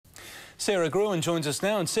Sara Groen joins us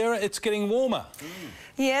now, and Sarah, it's getting warmer.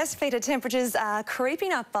 Yes, Peter, temperatures are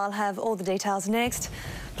creeping up. I'll have all the details next.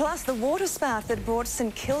 Plus the water spout that brought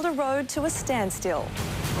St Kilda Road to a standstill.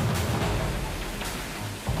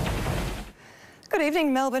 Good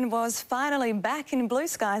evening. Melbourne was finally back in blue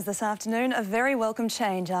skies this afternoon. A very welcome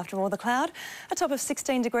change after all the cloud. A top of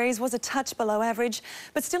 16 degrees was a touch below average,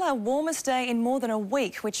 but still our warmest day in more than a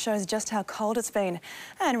week, which shows just how cold it's been.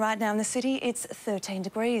 And right now in the city, it's 13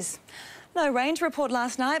 degrees. No rain to report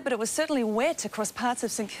last night, but it was certainly wet across parts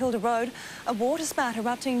of St Kilda Road. A water spout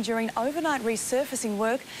erupting during overnight resurfacing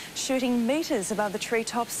work, shooting metres above the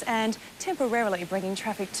treetops and temporarily bringing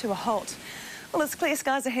traffic to a halt. Well, it's clear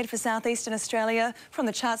skies ahead for southeastern Australia. From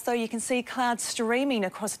the charts, though, you can see clouds streaming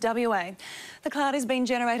across WA. The cloud is being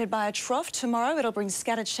generated by a trough. Tomorrow, it'll bring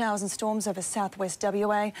scattered showers and storms over southwest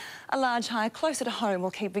WA. A large high closer to home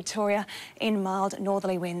will keep Victoria in mild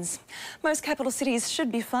northerly winds. Most capital cities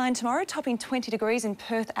should be fine tomorrow, topping 20 degrees in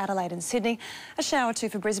Perth, Adelaide and Sydney. A shower or two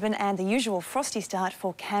for Brisbane and the usual frosty start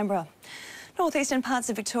for Canberra. Northeastern parts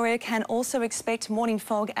of Victoria can also expect morning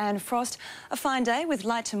fog and frost. A fine day with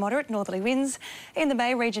light to moderate northerly winds. In the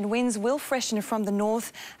Bay region, winds will freshen from the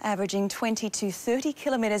north, averaging 20 to 30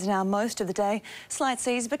 kilometres an hour most of the day. Slight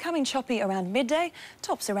seas becoming choppy around midday,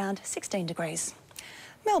 tops around 16 degrees.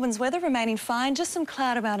 Melbourne's weather remaining fine, just some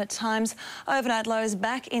cloud around at times. Overnight lows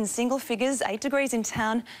back in single figures, 8 degrees in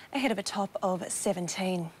town, ahead of a top of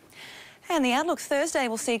 17. And the outlook Thursday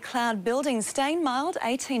will see cloud building, staying mild,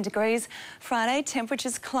 18 degrees. Friday,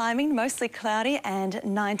 temperatures climbing, mostly cloudy and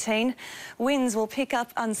 19. Winds will pick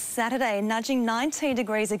up on Saturday, nudging 19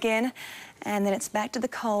 degrees again. And then it's back to the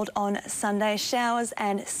cold on Sunday. Showers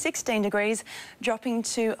and 16 degrees, dropping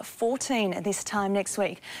to 14 this time next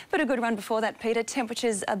week. But a good run before that, Peter.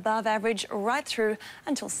 Temperatures above average right through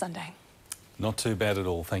until Sunday. Not too bad at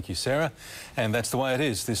all, thank you, Sarah. And that's the way it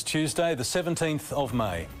is this Tuesday, the 17th of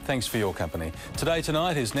May. Thanks for your company. Today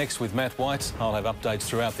Tonight is next with Matt White. I'll have updates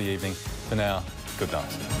throughout the evening. For now, good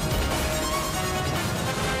night.